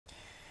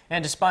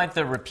And despite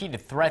the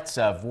repeated threats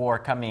of war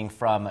coming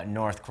from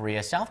North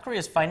Korea, South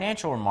Korea's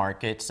financial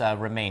markets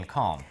remain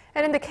calm.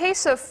 And in the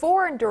case of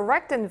foreign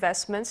direct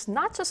investments,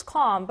 not just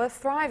calm, but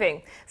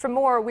thriving. For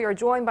more, we are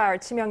joined by our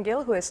Ji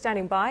Myung-kil, who is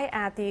standing by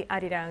at the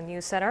Arirang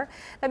News Center.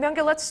 Now,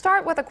 Myung-kil, let's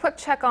start with a quick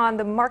check on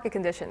the market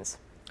conditions.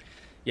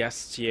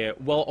 Yes, Jie.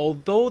 Well,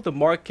 although the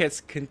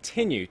markets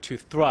continue to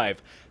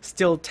thrive,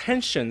 still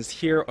tensions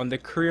here on the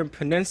Korean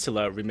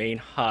peninsula remain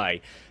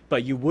high.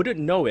 But you wouldn't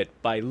know it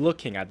by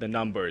looking at the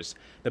numbers.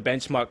 The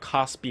benchmark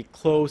KOSPI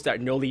closed at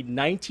nearly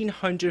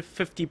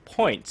 1,950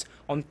 points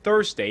on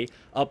Thursday,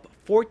 up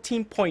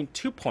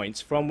 14.2 points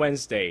from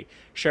Wednesday.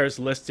 Shares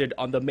listed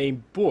on the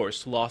main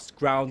bourse lost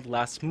ground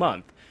last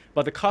month.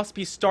 But the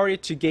KOSPI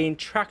started to gain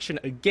traction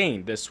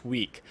again this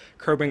week,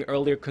 curbing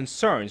earlier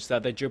concerns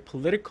that the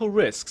geopolitical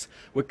risks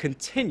would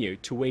continue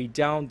to weigh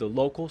down the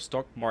local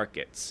stock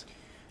markets.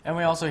 And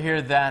we also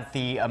hear that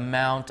the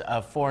amount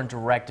of foreign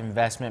direct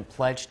investment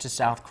pledged to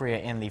South Korea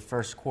in the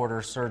first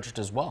quarter surged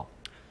as well.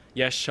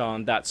 Yes,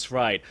 Sean, that's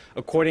right.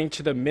 According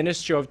to the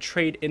Ministry of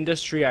Trade,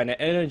 Industry and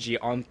Energy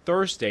on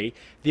Thursday,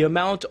 the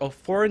amount of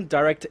foreign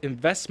direct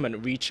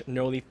investment reached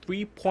nearly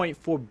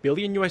 $3.4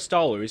 billion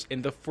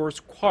in the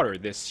first quarter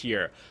this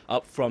year,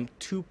 up from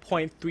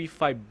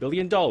 $2.35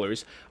 billion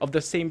of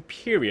the same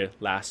period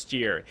last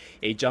year,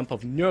 a jump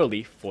of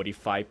nearly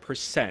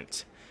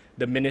 45%.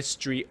 The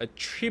ministry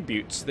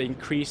attributes the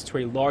increase to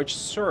a large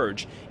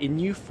surge in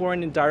new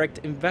foreign direct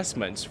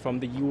investments from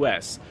the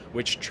U.S.,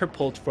 which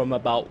tripled from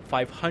about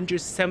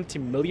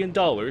 $570 million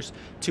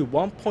to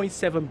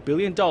 $1.7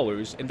 billion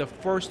in the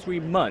first 3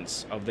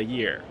 months of the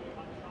year.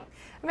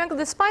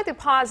 Despite the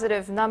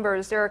positive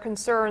numbers, there are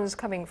concerns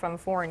coming from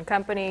foreign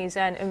companies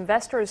and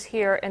investors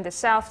here in the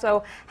South.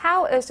 So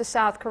how is the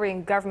South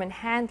Korean government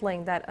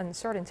handling that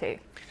uncertainty?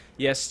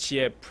 Yes,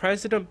 Jie.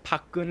 President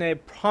Park Geun-hye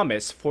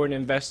promised foreign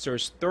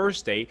investors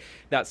Thursday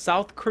that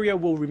South Korea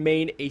will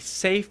remain a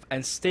safe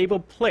and stable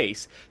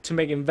place to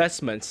make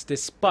investments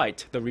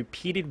despite the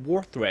repeated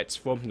war threats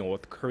from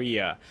North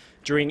Korea.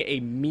 During a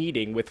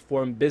meeting with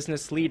foreign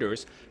business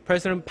leaders,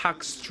 President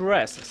Park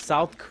stressed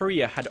South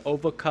Korea had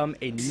overcome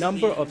a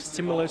number of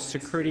similar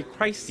security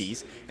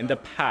crises in the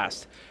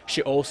past.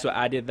 She also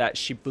added that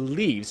she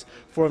believes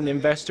foreign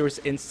investors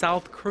in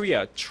South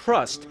Korea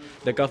trust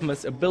the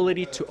government's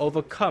ability to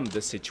overcome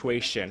the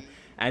situation.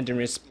 And in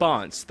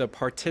response, the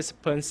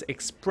participants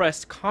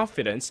expressed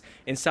confidence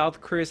in South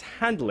Korea's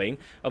handling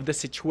of the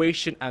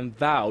situation and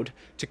vowed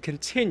to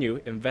continue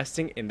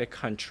investing in the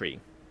country.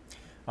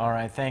 All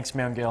right, thanks,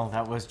 Myung-kil.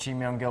 That was Ji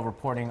Myung-kil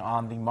reporting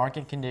on the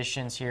market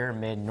conditions here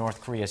amid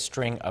North Korea's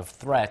string of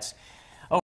threats.